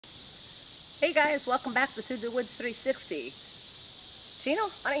Hey guys, welcome back to Through the Woods 360. Gino,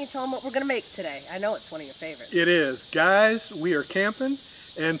 why don't you tell them what we're going to make today? I know it's one of your favorites. It is. Guys, we are camping,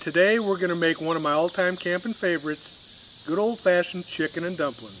 and today we're going to make one of my all-time camping favorites, good old-fashioned chicken and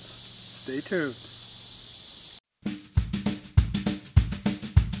dumplings. Stay tuned.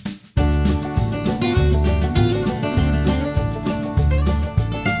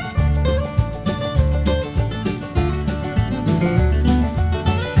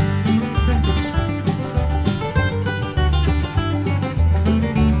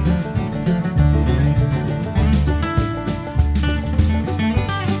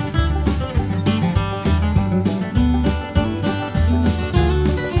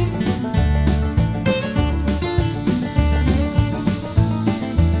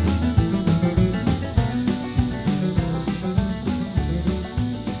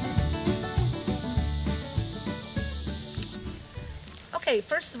 Okay,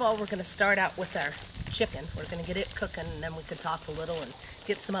 first of all, we're going to start out with our chicken. We're going to get it cooking, and then we can talk a little and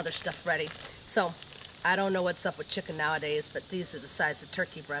get some other stuff ready. So, I don't know what's up with chicken nowadays, but these are the size of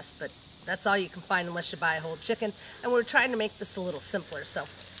turkey breasts, but that's all you can find unless you buy a whole chicken, and we're trying to make this a little simpler. So,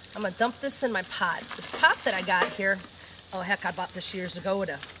 I'm going to dump this in my pot. This pot that I got here, oh heck, I bought this years ago at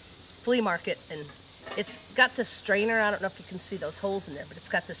a flea market, and it's got this strainer. I don't know if you can see those holes in there, but it's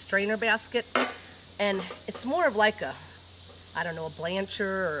got this strainer basket, and it's more of like a, I don't know, a blancher,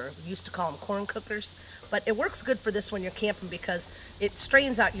 or we used to call them corn cookers, but it works good for this when you're camping because it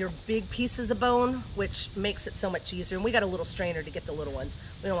strains out your big pieces of bone, which makes it so much easier. And we got a little strainer to get the little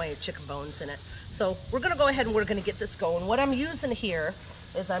ones. We don't want any chicken bones in it. So we're going to go ahead and we're going to get this going. What I'm using here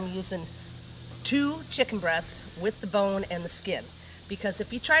is I'm using 2 chicken breasts with the bone and the skin. Because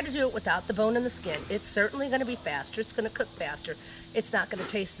if you try to do it without the bone and the skin, it's certainly going to be faster. It's going to cook faster. It's not going to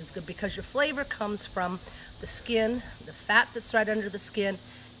taste as good because your flavor comes from the skin, the fat that's right under the skin,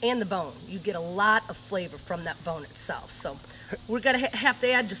 and the bone. You get a lot of flavor from that bone itself. So we're going to have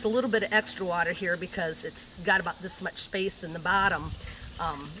to add just a little bit of extra water here because it's got about this much space in the bottom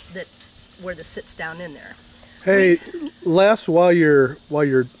that where this sits down in there. Hey, Les, while you're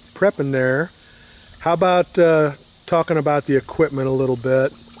prepping there, how about talking about the equipment a little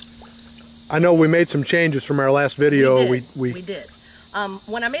bit? I know we made some changes from our last video. We did.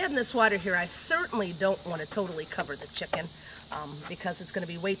 When I'm adding this water here, I certainly don't want to totally cover the chicken because it's going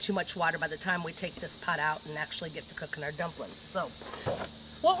to be way too much water by the time we take this pot out and actually get to cooking our dumplings. So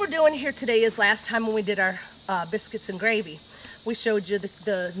what we're doing here today is last time when we did our biscuits and gravy, we showed you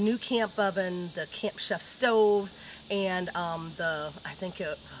the new camp oven, the Camp Chef stove, and I think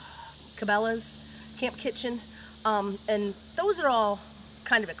Cabela's camp kitchen. And those are all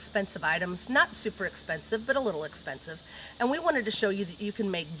kind of expensive items, not super expensive, but a little expensive. And we wanted to show you that you can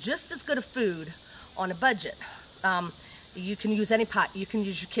make just as good a food on a budget. You can use any pot. You can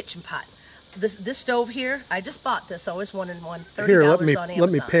use your kitchen pot. This stove here, I just bought this. I always wanted one. $30 here, on Amazon.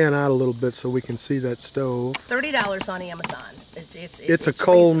 Let me pan out a little bit so we can see that stove. $30 on Amazon. It's a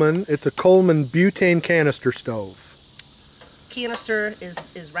Coleman. It's a Coleman butane canister stove. Canister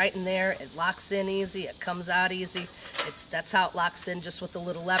is right in there. It locks in easy. It comes out easy. That's how it locks in, just with a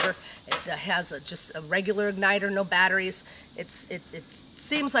little lever. It has just a regular igniter, no batteries. It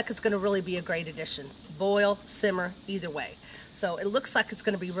seems like it's going to really be a great addition. Boil, simmer, either way. So it looks like it's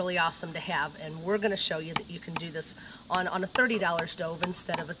going to be really awesome to have, and we're going to show you that you can do this on a $30 stove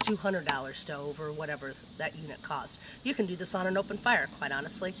instead of a $200 stove or whatever that unit costs. You can do this on an open fire, quite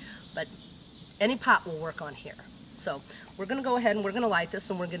honestly, but any pot will work on here. So we're going to go ahead and we're going to light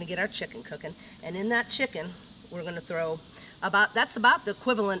this, and we're going to get our chicken cooking. And in that chicken, we're going to throw that's about the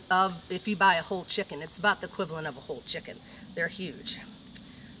equivalent of, if you buy a whole chicken, it's about the equivalent of a whole chicken. They're huge.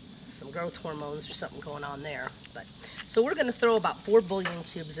 Some growth hormones or something going on there. But so we're going to throw about 4 bouillon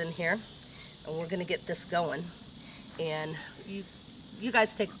cubes in here, and we're going to get this going. And you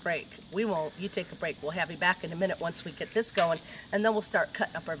guys take a break. We won't. You take a break. We'll have you back in a minute once we get this going, and then we'll start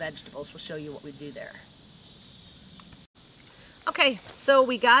cutting up our vegetables. We'll show you what we do there. Okay, so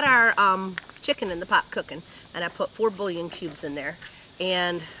we got our chicken in the pot cooking, and I put 4 bouillon cubes in there,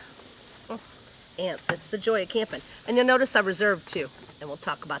 and ants, it's the joy of camping. And you'll notice I reserved 2, and we'll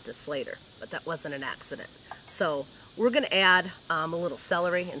talk about this later, but that wasn't an accident. So we're going to add a little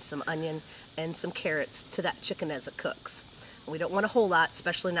celery and some onion and some carrots to that chicken as it cooks. We don't want a whole lot,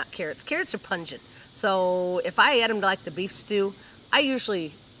 especially not carrots. Carrots are pungent, so if I add them to like the beef stew, I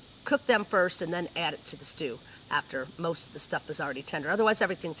usually cook them first and then add it to the stew after most of the stuff is already tender. Otherwise,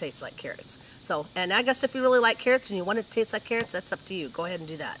 everything tastes like carrots. So, and I guess if you really like carrots and you want it to taste like carrots, that's up to you. Go ahead and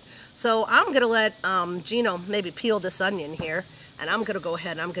do that. So I'm going to let Gino maybe peel this onion here, and I'm going to go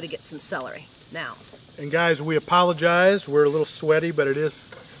ahead and I'm going to get some celery now. And guys, we apologize. We're a little sweaty, but it is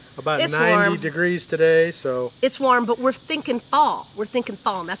About It's 90 warm. degrees today, so. It's warm, but we're thinking fall. We're thinking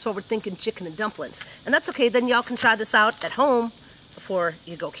fall, and that's why we're thinking chicken and dumplings. And that's okay, then y'all can try this out at home before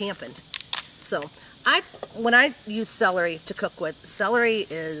you go camping. So, when I use celery to cook with, celery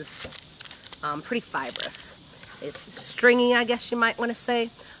is pretty fibrous. It's stringy, I guess you might want to say,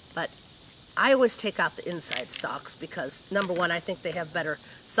 but I always take out the inside stalks because, number one, I think they have better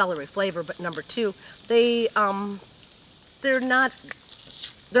celery flavor, but number two, they're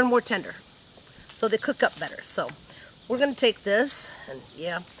more tender, so they cook up better. So we're going to take this, and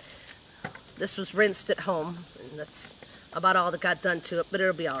yeah, this was rinsed at home, and that's about all that got done to it, but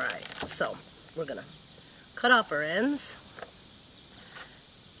it'll be all right. So we're going to cut off our ends,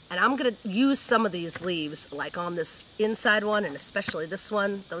 and I'm going to use some of these leaves, like on this inside one, and especially this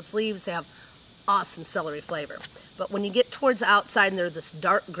one. Those leaves have awesome celery flavor. But when you get towards the outside and they're this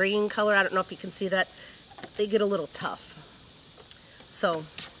dark green color, I don't know if you can see that, they get a little tough. So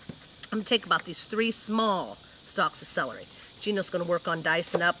I'm going to take about these 3 small stalks of celery. Gino's going to work on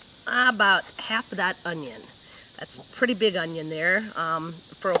dicing up about half of that onion. That's a pretty big onion there.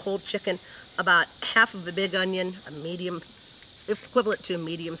 For a whole chicken, about half of a big onion, a medium, equivalent to a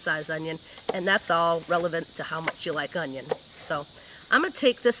medium-sized onion, and that's all relevant to how much you like onion. So I'm going to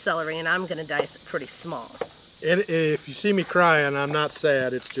take this celery and I'm going to dice it pretty small. And if you see me crying, I'm not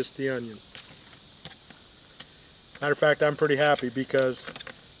sad, it's just the onion. Matter of fact, I'm pretty happy because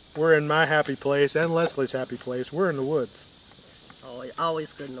we're in my happy place and Leslie's happy place. We're in the woods. It's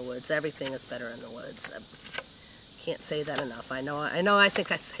always good in the woods. Everything is better in the woods. I can't say that enough. I know I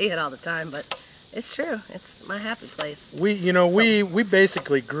think I say it all the time, but it's true. It's my happy place. We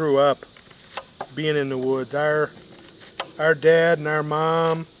basically grew up being in the woods. Our dad and our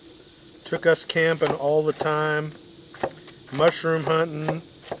mom took us camping all the time, mushroom hunting,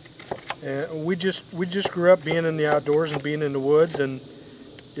 and we just grew up being in the outdoors and being in the woods, and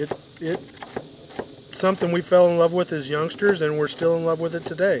it's something we fell in love with as youngsters, and we're still in love with it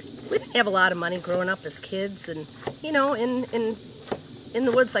today. We didn't have a lot of money growing up as kids, and in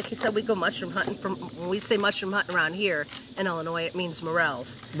the woods, like you said, we go mushroom hunting. When we say mushroom hunting around here in Illinois, it means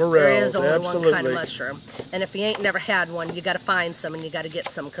morels. There is only absolutely. one kind of mushroom, and if you ain't never had one, you got to find some and you got to get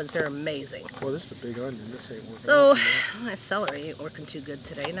some because they're amazing. Well, this is a big onion. This ain't working. So my celery ain't working too good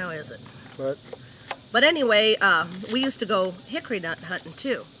today, now is it? But anyway, we used to go hickory nut hunting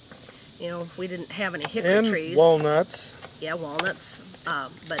too. We didn't have any hickory trees. And walnuts. Yeah, walnuts.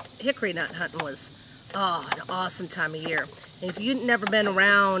 But hickory nut hunting was an awesome time of year. And if you've never been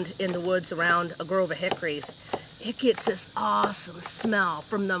around in the woods around a grove of hickories, it gets this awesome smell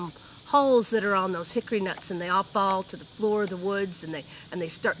from them holes that are on those hickory nuts, and they all fall to the floor of the woods, and they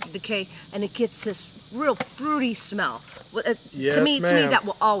start to decay, and it gets this real fruity smell. Yes, to me, ma'am. that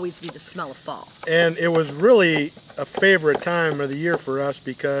will always be the smell of fall. And it was really a favorite time of the year for us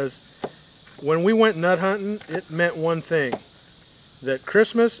because when we went nut hunting, it meant one thing, that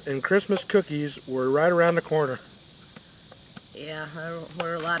Christmas and Christmas cookies were right around the corner. Yeah, there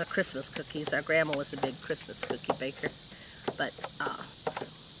were a lot of Christmas cookies. Our grandma was a big Christmas cookie baker. But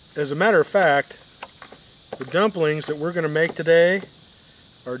as a matter of fact, the dumplings that we're going to make today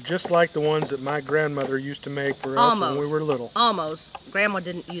are just like the ones that my grandmother used to make for us when we were little. Almost. Grandma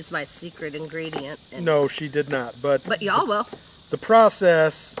didn't use my secret ingredient. No, she did not. But y'all will. The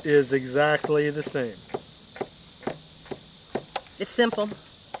process is exactly the same. It's simple.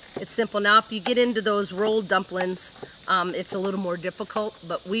 It's simple. Now, if you get into those rolled dumplings, it's a little more difficult,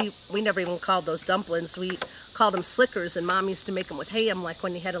 but we never even called those dumplings. We called them slickers, and Mom used to make them with ham, like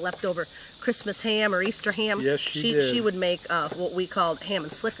when you had a leftover Christmas ham or Easter ham. Yes, she did. She would make what we called ham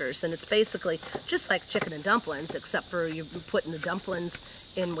and slickers, and it's basically just like chicken and dumplings, except for you're putting the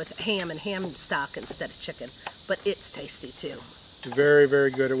dumplings in with ham and ham stock instead of chicken. But it's tasty, too. Very,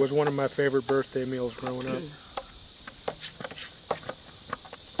 very good. It was one of my favorite birthday meals growing up.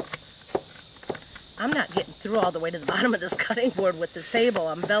 I'm not getting through all the way to the bottom of this cutting board with this table.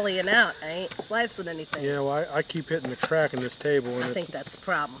 I'm bellying out. I ain't slicing anything. Yeah, well, I keep hitting the crack in this table, and I think that's the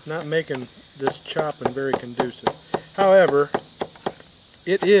problem. Not making this chopping very conducive. However,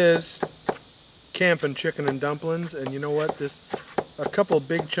 it is camping chicken and dumplings, and you know what? A couple of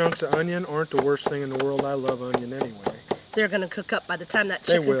big chunks of onion aren't the worst thing in the world. I love onion anyway. They're going to cook up. By the time that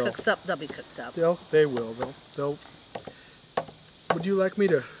chicken cooks up, they'll be cooked up. They will. They'll. Would you like me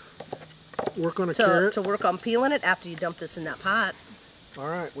to work on a carrot? To work on peeling it after you dump this in that pot. All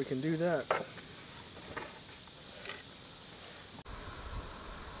right, we can do that.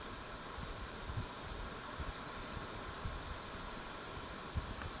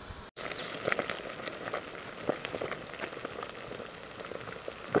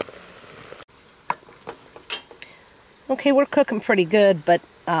 Okay, we're cooking pretty good, but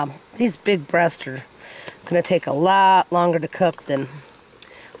these big breasts are going to take a lot longer to cook than,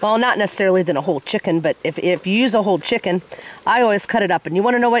 well, not necessarily than a whole chicken, but if you use a whole chicken, I always cut it up. And you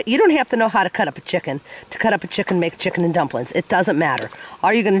want to know what? You don't have to know how to cut up a chicken to cut up a chicken, make chicken and dumplings. It doesn't matter.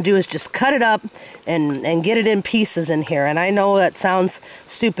 All you're going to do is just cut it up and get it in pieces in here. And I know that sounds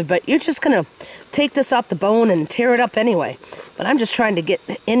stupid, but you're just going to take this off the bone and tear it up anyway. But I'm just trying to get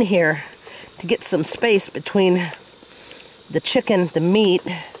in here to get some space between the chicken, the meat,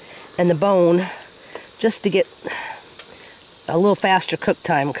 and the bone, just to get a little faster cook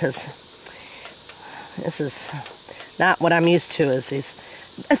time, because this is not what I'm used to. Is these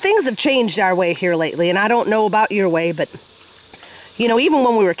things have changed our way here lately, and I don't know about your way, but you know, even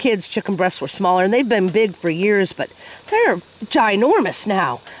when we were kids, chicken breasts were smaller, and they've been big for years, but they're ginormous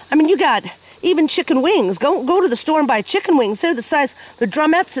now. I mean, you got even chicken wings. Go to the store and buy chicken wings. They're the size, the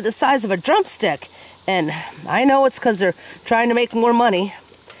drumettes are the size of a drumstick, and I know it's because they're trying to make more money.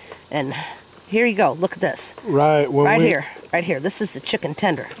 And here you go. Look at this. Right. Right here. This is the chicken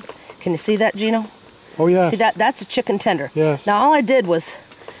tender. Can you see that, Gino? Oh, yeah. See that? That's a chicken tender. Yes. Now, all I did was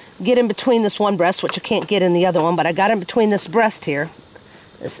get in between this one breast, which I can't get in the other one, but I got in between this breast here.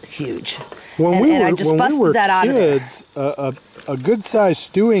 This is huge. When we were kids, a good-sized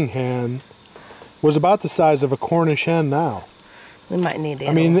stewing hen was about the size of a Cornish hen now. We might need to.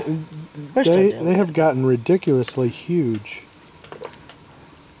 I mean, they have gotten ridiculously huge.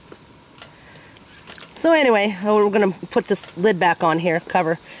 So anyway, we're going to put this lid back on here,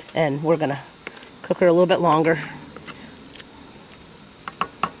 cover, and we're going to cook her a little bit longer.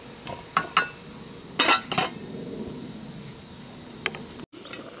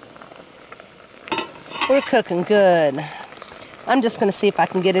 We're cooking good. I'm just going to see if I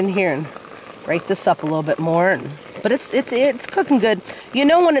can get in here and rake this up a little bit more. But it's cooking good. You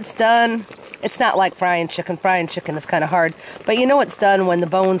know when it's done. It's not like frying chicken. Frying chicken is kind of hard. But you know it's done when the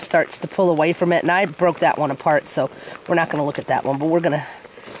bone starts to pull away from it. And I broke that one apart, so we're not going to look at that one. But we're going to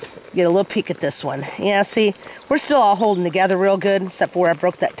get a little peek at this one. Yeah, see, we're still all holding together real good, except for where I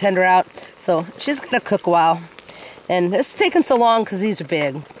broke that tender out. So she's going to cook a while. And it's taking so long because these are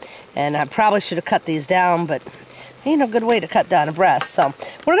big. And I probably should have cut these down, but ain't no good way to cut down a breast. So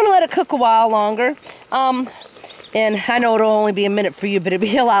we're going to let it cook a while longer. And I know it'll only be a minute for you, but it'll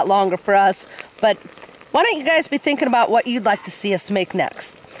be a lot longer for us. But why don't you guys be thinking about what you'd like to see us make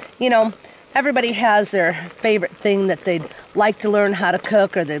next? You know, everybody has their favorite thing that they'd like to learn how to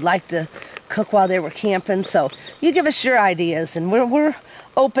cook, or they'd like to cook while they were camping. So you give us your ideas, and we're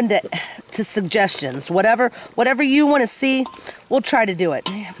open to suggestions. Whatever you want to see, we'll try to do it.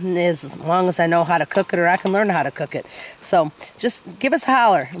 As long as I know how to cook it, or I can learn how to cook it. So just give us a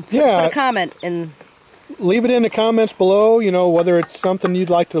holler. Put a comment and leave it in the comments below, you know, whether it's something you'd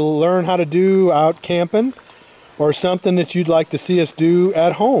like to learn how to do out camping or something that you'd like to see us do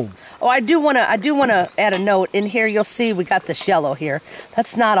at home. Oh, I do want to add a note. In here you'll see we got this yellow here.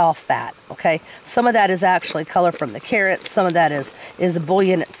 That's not all fat, okay? Some of that is actually color from the carrots. Some of that is a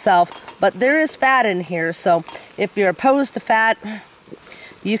bouillon itself. But there is fat in here, so if you're opposed to fat,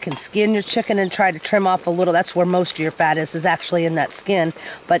 you can skin your chicken and try to trim off a little. That's where most of your fat is actually in that skin.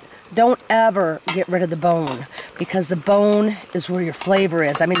 But don't ever get rid of the bone, because the bone is where your flavor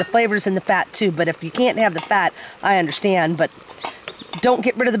is. I mean, the flavor's in the fat too, but if you can't have the fat, I understand, but don't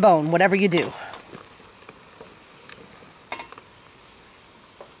get rid of the bone, whatever you do.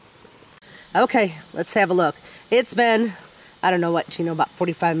 Okay, let's have a look. It's been, I don't know what, you know, about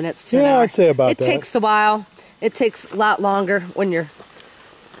 45 minutes to an hour. I'd say about that. It takes a while. It takes a lot longer when your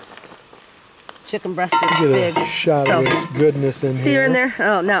chicken breast is big. Get a shot of this goodness in here. See her in there?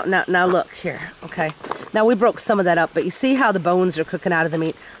 Oh, now look here. Okay. Now we broke some of that up, but you see how the bones are cooking out of the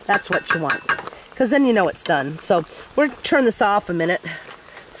meat? That's what you want, because then you know it's done. So we're going to turn this off a minute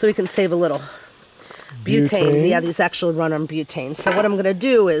so we can save a little butane. Yeah, these actually run on butane. So what I'm going to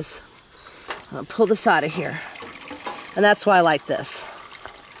do is pull this out of here, and that's why I like this.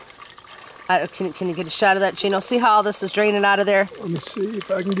 Can you get a shot of that, Gino? See how all this is draining out of there? Let me see if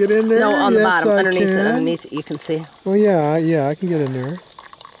I can get in there. No, on the bottom, underneath it, you can see. Oh yeah, I can get in there.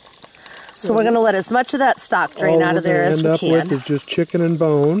 So we're going to let as much of that stock drain out of there as we can. All we're going to end up with is just chicken and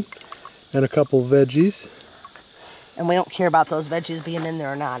bone and a couple veggies. And we don't care about those veggies being in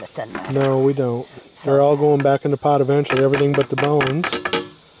there or not. It doesn't matter. No, we don't. So, they're all going back in the pot eventually, everything but the bones.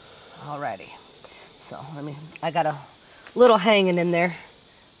 Alrighty. So, I got a little hanging in there.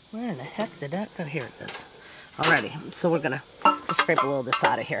 Where in the heck did that go? Here it is. Alrighty, so we're gonna just scrape a little of this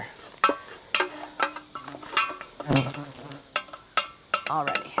out of here.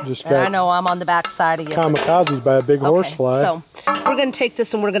 Alrighty. And I know I'm on the back side of you. Kamikazes by a big horsefly. So we're gonna take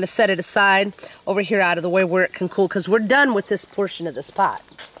this and we're gonna set it aside over here out of the way where it can cool, because we're done with this portion of this pot.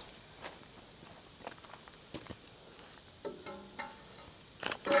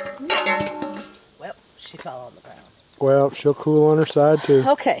 she fell on the ground. Well, she'll cool on her side too.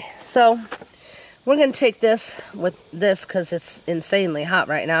 Okay, so we're going to take this with this because it's insanely hot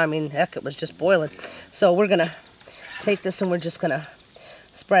right now. I mean, heck, it was just boiling. So we're going to take this and we're just going to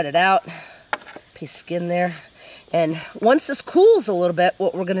spread it out. Piece of skin there. And once this cools a little bit,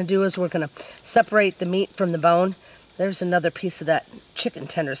 what we're going to do is we're going to separate the meat from the bone. There's another piece of that chicken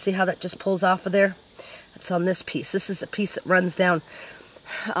tender. See how that just pulls off of there? It's on this piece. This is a piece that runs down.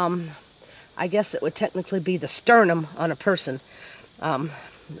 I guess it would technically be the sternum on a person. A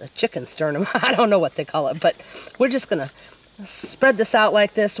chicken sternum. I don't know what they call it, but we're just going to spread this out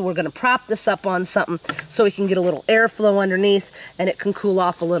like this. We're going to prop this up on something so we can get a little airflow underneath and it can cool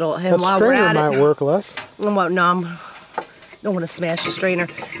off a little. And that while we're at strainer might work less. Well, no, I don't want to smash the strainer.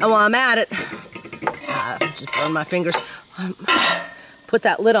 And while I'm at it, just burn my fingers. Put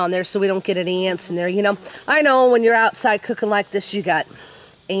that lid on there so we don't get any ants in there. You know, I know when you're outside cooking like this, you got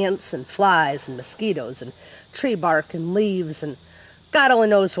ants and flies and mosquitoes and tree bark and leaves and God only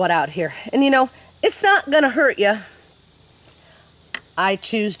knows what out here. And you know, it's not going to hurt you. I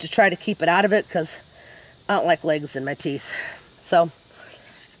choose to try to keep it out of it because I don't like legs in my teeth. So,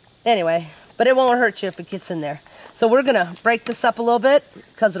 anyway, but it won't hurt you if it gets in there. So we're going to break this up a little bit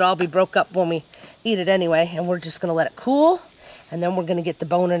because it'll all be broke up when we eat it anyway. And we're just going to let it cool. And then we're going to get the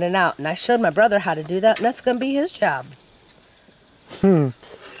bone in and out. And I showed my brother how to do that, and that's going to be his job.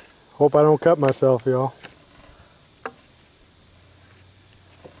 Hope I don't cut myself, y'all.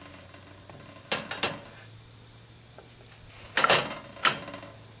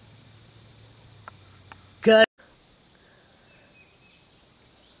 Good.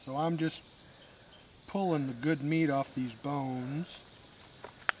 So I'm just pulling the good meat off these bones.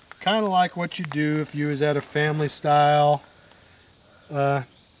 Kind of like what you do if you was at a family style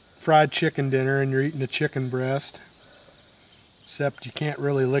fried chicken dinner and you're eating a chicken breast. Except you can't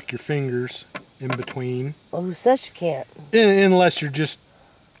really lick your fingers in between. Well, who says you can't? Unless you're just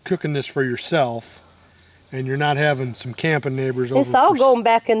cooking this for yourself and you're not having some camping neighbors over. It's all going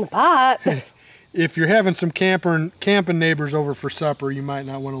back in the pot. If you're having some camping neighbors over for supper, you might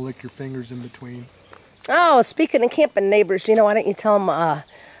not want to lick your fingers in between. Oh, speaking of camping neighbors, you know, why don't you tell them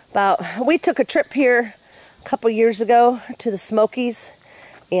about... We took a trip here a couple years ago to the Smokies,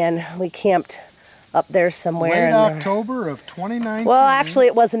 and we camped up there somewhere. Late October of 2019. Well, actually,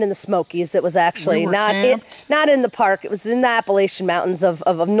 it wasn't in the Smokies. It was actually not in the park. It was in the Appalachian Mountains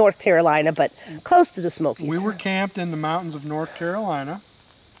of North Carolina, but close to the Smokies. We were camped in the mountains of North Carolina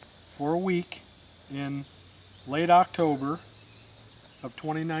for a week in late October of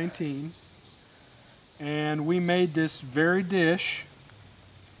 2019. And we made this very dish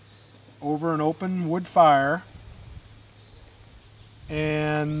over an open wood fire.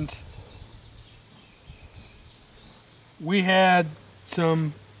 And we had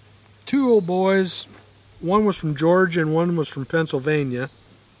two old boys. One was from Georgia and one was from Pennsylvania.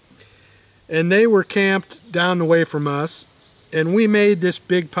 And they were camped down the way from us. And we made this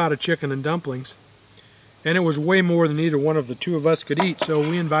big pot of chicken and dumplings. And it was way more than either one of the two of us could eat. So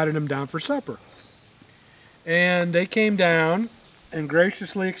we invited them down for supper. And they came down and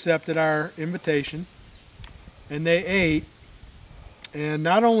graciously accepted our invitation. And they ate. And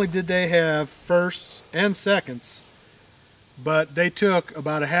not only did they have firsts and seconds, but they took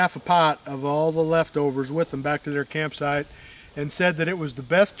about a half a pot of all the leftovers with them back to their campsite and said that it was the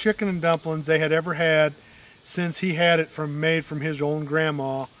best chicken and dumplings they had ever had since he had it made from his own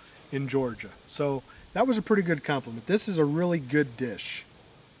grandma in Georgia. So that was a pretty good compliment. This is a really good dish.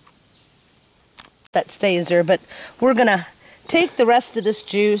 That stays there, but we're gonna take the rest of this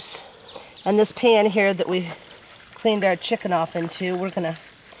juice and this pan here that we cleaned our chicken off into. We're gonna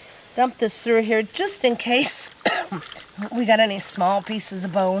dump this through here just in case we got any small pieces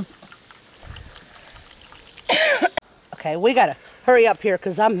of bone. Okay, we gotta hurry up here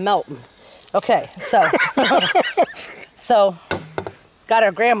because I'm melting. Okay, so so got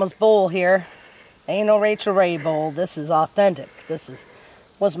our grandma's bowl here. Ain't no Rachel Ray bowl. This is authentic. This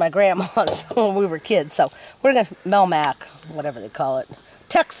was my grandma's when we were kids. So we're gonna Melmac, whatever they call it,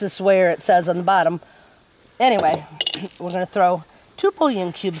 Texas ware it says on the bottom. Anyway, we're gonna throw 2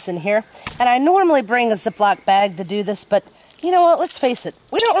 bouillon cubes in here, and I normally bring a Ziploc bag to do this, but you know what? Let's face it,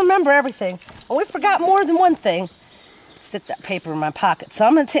 we don't remember everything, and we forgot more than one thing. Stick that paper in my pocket. So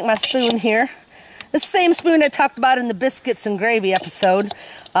I'm gonna take my spoon here. The same spoon I talked about in the biscuits and gravy episode.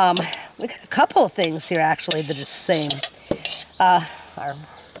 We got a couple of things here actually that are the same. Our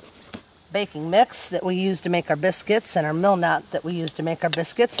baking mix that we use to make our biscuits and our mill knot that we use to make our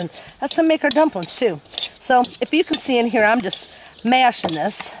biscuits, and that's to make our dumplings too. So if you can see in here, I'm just mashing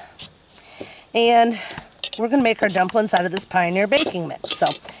this, and we're going to make our dumplings out of this Pioneer baking mix. So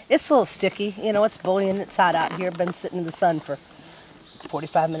it's a little sticky. You know, it's bullying. It's hot out here. Been sitting in the sun for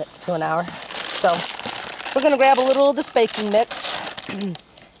 45 minutes to an hour. So we're going to grab a little of this baking mix.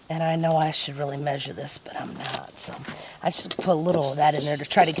 And I know I should really measure this, but I'm not. So I should put a little of that in there to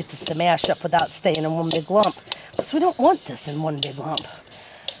try to get this to mash up without staying in one big lump. Because we don't want this in one big lump.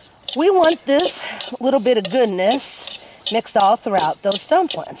 We want this little bit of goodness mixed all throughout those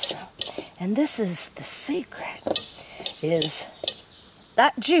dumplings. And this is the secret, is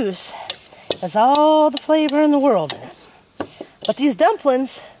that juice has all the flavor in the world in it. But these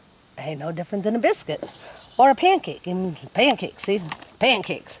dumplings ain't no different than a biscuit or a pancake. Pancakes, see?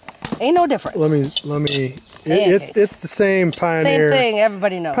 Pancakes. Ain't no different. Let me. It's the same Pioneer. Same thing,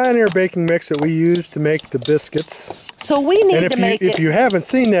 everybody knows. Pioneer baking mix that we use to make the biscuits. So we need to make it. If you haven't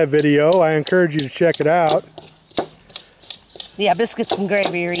seen that video, I encourage you to check it out. Yeah, biscuits and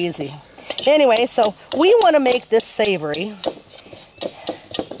gravy are easy. Anyway, so we want to make this savory.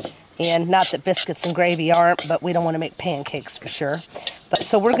 And not that biscuits and gravy aren't, but we don't want to make pancakes for sure. But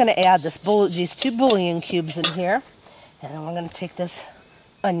so we're going to add these 2 bouillon cubes in here. And then we're going to take this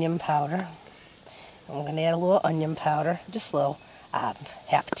onion powder. And we're going to add a little onion powder. Just a little,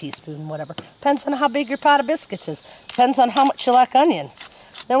 half a teaspoon, whatever. Depends on how big your pot of biscuits is. Depends on how much you like onion.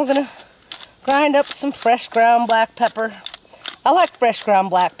 Then we're going to grind up some fresh ground black pepper. I like fresh ground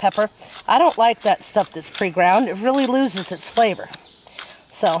black pepper. I don't like that stuff that's pre-ground. It really loses its flavor.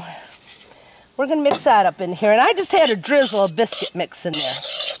 So we're going to mix that up in here. And I just had a drizzle of biscuit mix in there.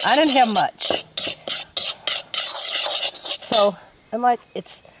 I didn't have much. So, and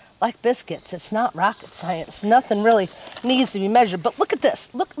it's like biscuits. It's not rocket science. Nothing really needs to be measured. But look at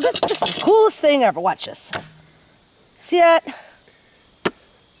this. Look, this is the coolest thing ever. Watch this. See that?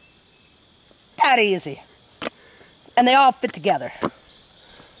 That easy. And they all fit together.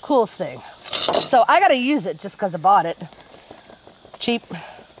 Coolest thing. So I got to use it just because I bought it. Cheap.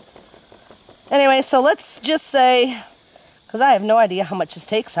 Anyway, so let's just say, because I have no idea how much this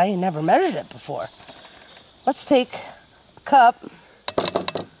takes. I ain't never measured it before. Let's take a cup.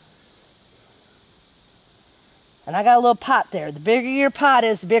 And I got a little pot there. The bigger your pot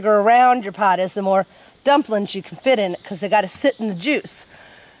is, the bigger around your pot is, the more dumplings you can fit in it because they got to sit in the juice.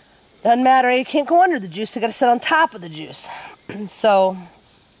 Doesn't matter, you can't go under the juice, they got to sit on top of the juice. So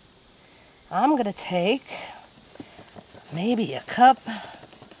I'm going to take maybe a cup. I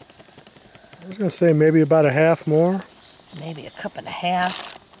was going to say maybe about a half more. Maybe a cup and a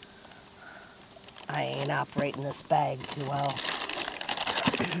half. I ain't operating this bag too well.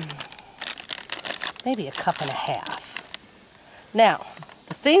 Maybe a cup and a half. Now,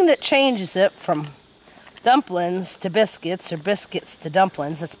 the thing that changes it from dumplings to biscuits or biscuits to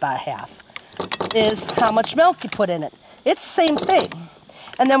dumplings, that's about half, is how much milk you put in it. It's the same thing.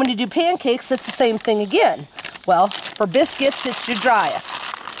 And then when you do pancakes, it's the same thing again. Well, for biscuits, it's your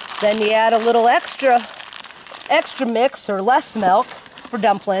driest. Then you add a little extra mix or less milk for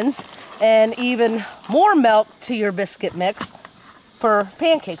dumplings, and even more milk to your biscuit mix for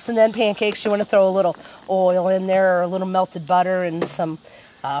pancakes. And then pancakes, you want to throw a little oil in there or a little melted butter and some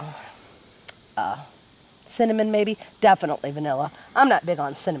cinnamon maybe. Definitely vanilla. I'm not big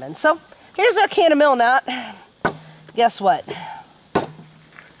on cinnamon. So here's our can of Milnut. Guess what?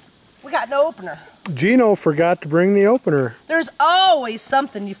 We got no opener. Gino forgot to bring the opener. There's always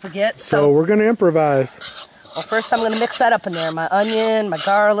something you forget. So we're going to improvise. Well, first I'm going to mix that up in there. My onion, my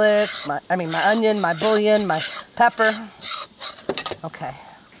garlic, my onion, my bouillon, my pepper. Okay.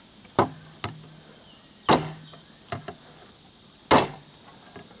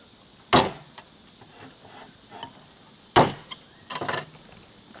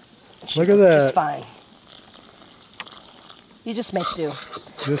 Look at that. Just fine. You just make do.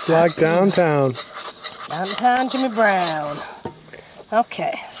 Just like downtown. Downtown Jimmy Brown.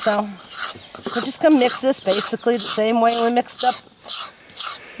 Okay, so we're just going to mix this basically the same way we mixed up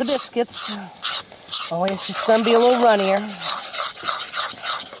the biscuits. Only it's just going to be a little runnier.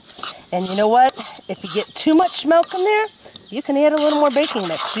 And you know what? If you get too much milk in there, you can add a little more baking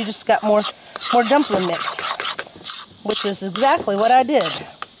mix. You just got more dumpling mix, which is exactly what I did.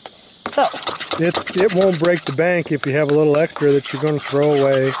 So it won't break the bank if you have a little extra that you're going to throw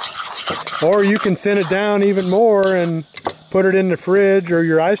away. Or you can thin it down even more and put it in the fridge or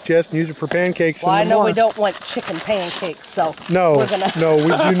your ice chest and use it for pancakes. Well, I know we don't want chicken pancakes, so no, no,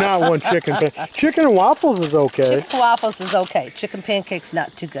 we do not want chicken pancakes. Chicken and waffles is okay. Chicken waffles is okay. Chicken pancakes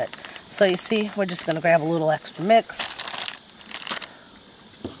not too good. So you see, we're just going to grab a little extra mix.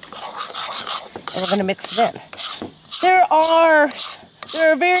 And we're going to mix it in. There are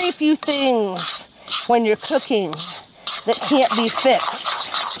very few things when you're cooking that can't be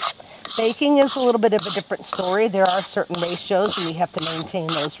fixed. Baking is a little bit of a different story. There are certain ratios, and you have to maintain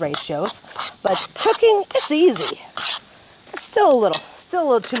those ratios. But cooking, it's easy. It's still a little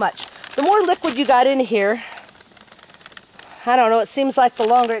too much. The more liquid you got in here, I don't know, it seems like the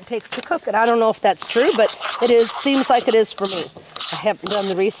longer it takes to cook it. I don't know if that's true, but seems like it is for me. I haven't done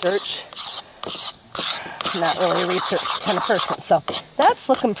the research. I'm not really a research kind of person. So that's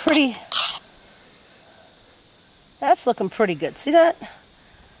looking pretty good. See that?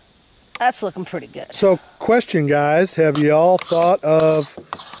 That's looking pretty good. So question, guys, have you all thought of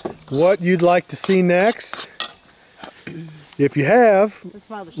what you'd like to see next? If you have,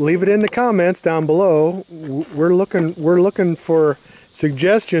 leave it in the comments down below. We're looking for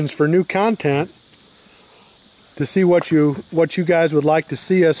suggestions for new content to see what you guys would like to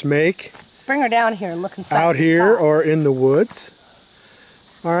see us make. Bring her down here and look inside. Out here or in the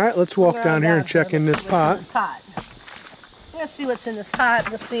woods. All right, let's walk down here and check in this pot. Let's see what's in this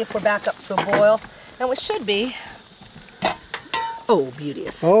pot. Let's see if we're back up to a boil. And we should be. Oh,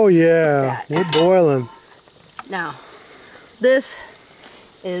 beauteous. Oh yeah, we're boiling. Now, this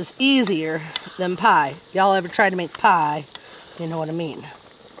is easier than pie. Y'all ever tried to make pie? You know what I mean.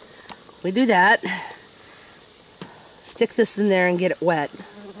 We do that. Stick this in there and get it wet.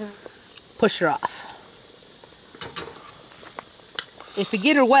 Push her off. If you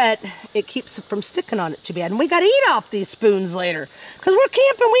get her wet, it keeps it from sticking on it too bad. And we got to eat off these spoons later. Because we're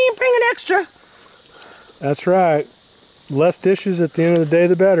camping, we ain't bringing extra. That's right. Less dishes at the end of the day,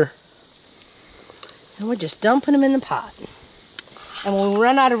 the better. And we're just dumping them in the pot. And when we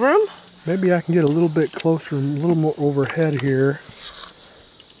run out of room... Maybe I can get a little bit closer, a little more overhead here.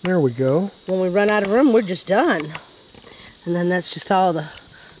 There we go. When we run out of room, we're just done. And then that's just all the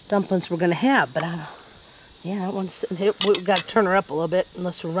dumplings we're going to have. But I don't... Yeah, that one's sitting here. We've got to turn her up a little bit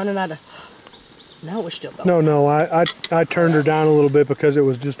unless we're running out of... No, we're still going. No, I turned her down a little bit because it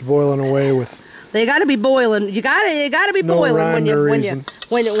was just boiling away with... They got to be boiling. You got to be boiling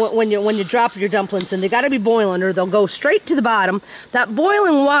when you drop your dumplings in. They got to be boiling or they'll go straight to the bottom. That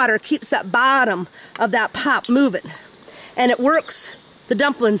boiling water keeps that bottom of that pot moving. And it works the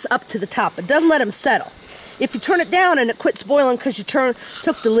dumplings up to the top. It doesn't let them settle. If you turn it down and it quits boiling because you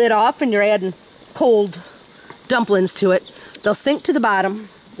took the lid off and you're adding cold dumplings to it, they'll sink to the bottom,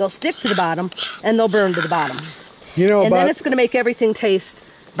 they'll stick to the bottom, and they'll burn to the bottom. And then it's going to make everything taste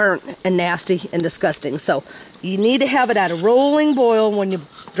burnt and nasty and disgusting. So you need to have it at a rolling boil when you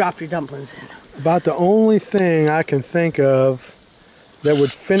drop your dumplings in. About the only thing I can think of that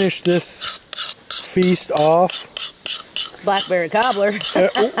would finish this feast off. Blackberry cobbler.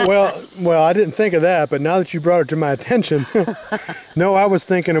 well, I didn't think of that, but now that you brought it to my attention, no, I was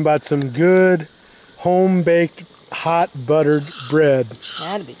thinking about some good home-baked, hot buttered bread.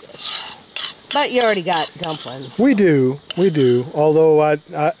 That'd be good. But you already got dumplings. We do. Although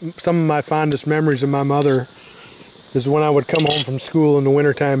some of my fondest memories of my mother is when I would come home from school in the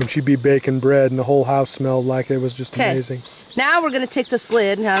wintertime and she'd be baking bread and the whole house smelled like it was just amazing. Now we're going to take this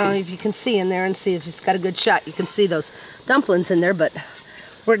lid. I don't know if you can see in there and see if it's got a good shot. You can see those dumplings in there, but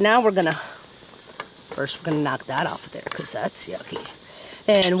first we're going to knock that off of there because that's yucky.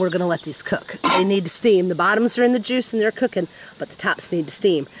 And we're going to let these cook. They need to steam. The bottoms are in the juice and they're cooking, but the tops need to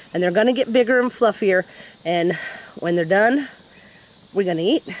steam. And they're going to get bigger and fluffier. And when they're done, we're going to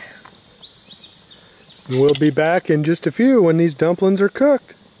eat. We'll be back in just a few when these dumplings are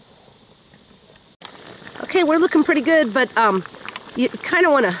cooked. Okay, we're looking pretty good, but you kind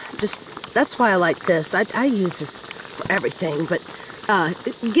of want to just, that's why I like this. I use this for everything, but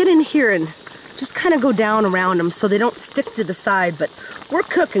get in here and just kind of go down around them so they don't stick to the side, but we're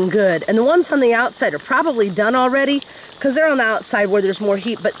cooking good. And the ones on the outside are probably done already because they're on the outside where there's more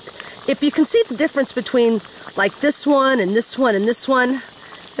heat. But if you can see the difference between like this one and this one and this one,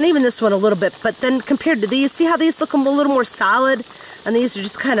 and even this one a little bit, but then compared to these, see how these look a little more solid? And these are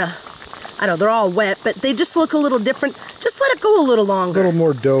just kind of, I don't know, they're all wet, but they just look a little different. Just let it go a little longer. A little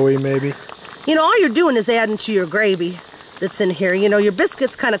more doughy maybe. You know, all you're doing is adding to your gravy that's in here. You know, your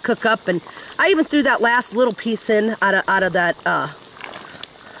biscuits kind of cook up, and I even threw that last little piece in out of that,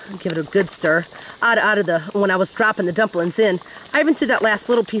 give it a good stir, out of the, when I was dropping the dumplings in, I even threw that last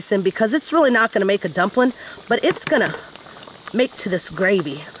little piece in because it's really not going to make a dumpling, but it's going to make to this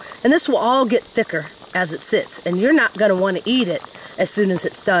gravy. And this will all get thicker as it sits, and you're not going to want to eat it as soon as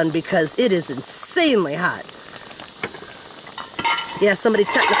it's done because it is insanely hot. Yeah, somebody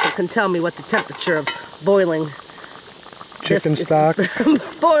technical can tell me what the temperature of boiling chicken stock.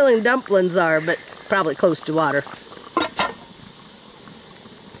 Boiling dumplings are, but probably close to water.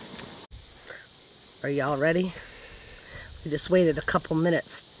 Are y'all ready? We just waited a couple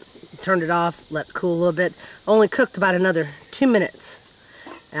minutes, turned it off, let it cool a little bit. Only cooked about another 2 minutes.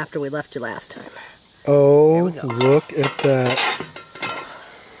 after we left you last time. Oh, look at that. So,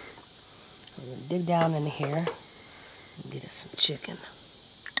 we're going to dig down in here and get us some chicken.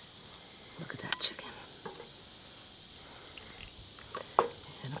 Look at that chicken.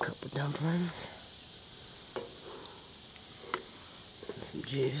 And a couple dumplings. And some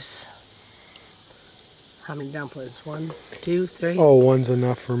juice. How many dumplings? 1, 2, 3? Oh, one's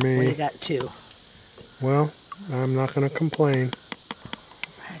enough for me. Well, you got 2. Well, I'm not going to complain.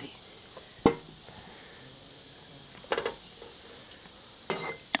 Ready.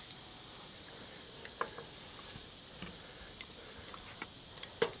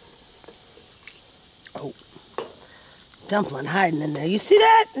 Oh, dumpling hiding in there. You see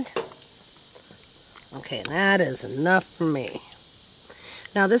that? Okay, that is enough for me.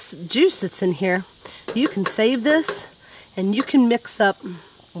 Now this juice that's in here, you can save this and you can mix up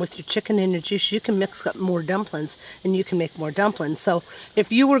with your chicken and your juice. You can mix up more dumplings and you can make more dumplings. So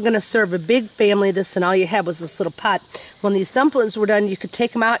if you were going to serve a big family this and all you had was this little pot, when these dumplings were done, you could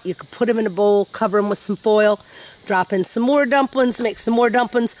take them out, you could put them in a bowl, cover them with some foil, drop in some more dumplings, make some more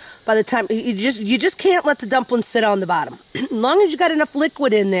dumplings. By the time, you just can't let the dumplings sit on the bottom. As long as you got enough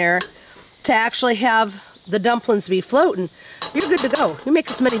liquid in there to actually have the dumplings be floating, you're good to go. You make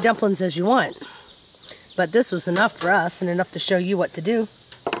as many dumplings as you want. But this was enough for us and enough to show you what to do.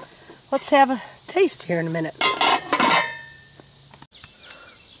 Let's have a taste here in a minute.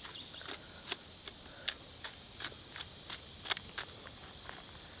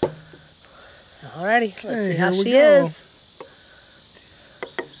 Alrighty, let's see how she is.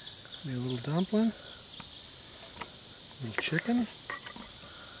 Maybe a little dumpling, a little chicken.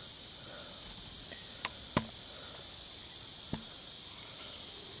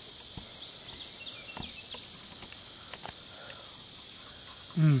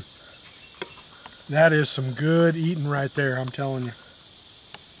 That is some good eating right there, I'm telling you.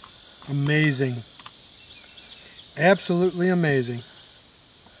 Amazing. Absolutely amazing.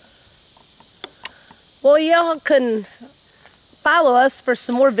 Well, y'all can follow us for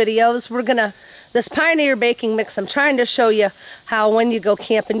some more videos. This Pioneer Baking Mix, I'm trying to show you how when you go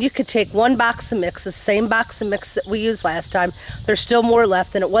camping, you could take 1 box of mix, the same box of mix that we used last time. There's still more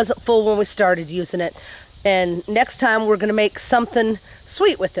left, and it wasn't full when we started using it. And next time we're going to make something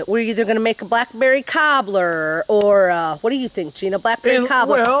sweet with it. We're either going to make a blackberry cobbler or, what do you think, Gina? Blackberry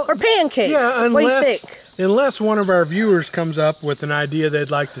cobbler or pancakes? Yeah, what do you think? Unless one of our viewers comes up with an idea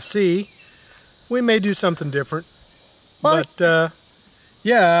they'd like to see, we may do something different. Well, but,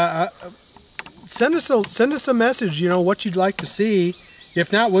 yeah, send us a message, what you'd like to see.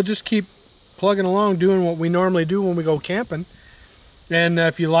 If not, we'll just keep plugging along doing what we normally do when we go camping. And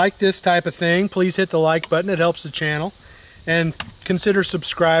if you like this type of thing, please hit the like button. It helps the channel. And consider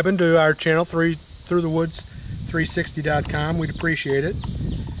subscribing to our channel, throughthewoods360.com. We'd appreciate it.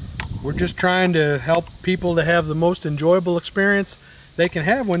 We're just trying to help people to have the most enjoyable experience they can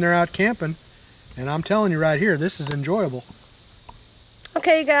have when they're out camping. And I'm telling you right here, this is enjoyable.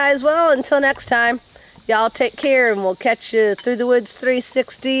 Okay, guys. Well, until next time, y'all take care, and we'll catch you Through the Woods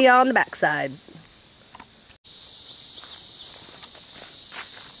 360 on the backside.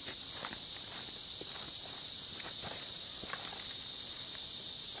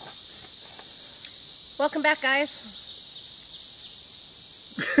 Welcome back, guys.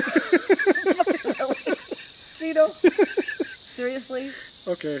 Really? Seriously?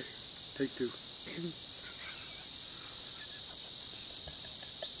 Okay, take 2.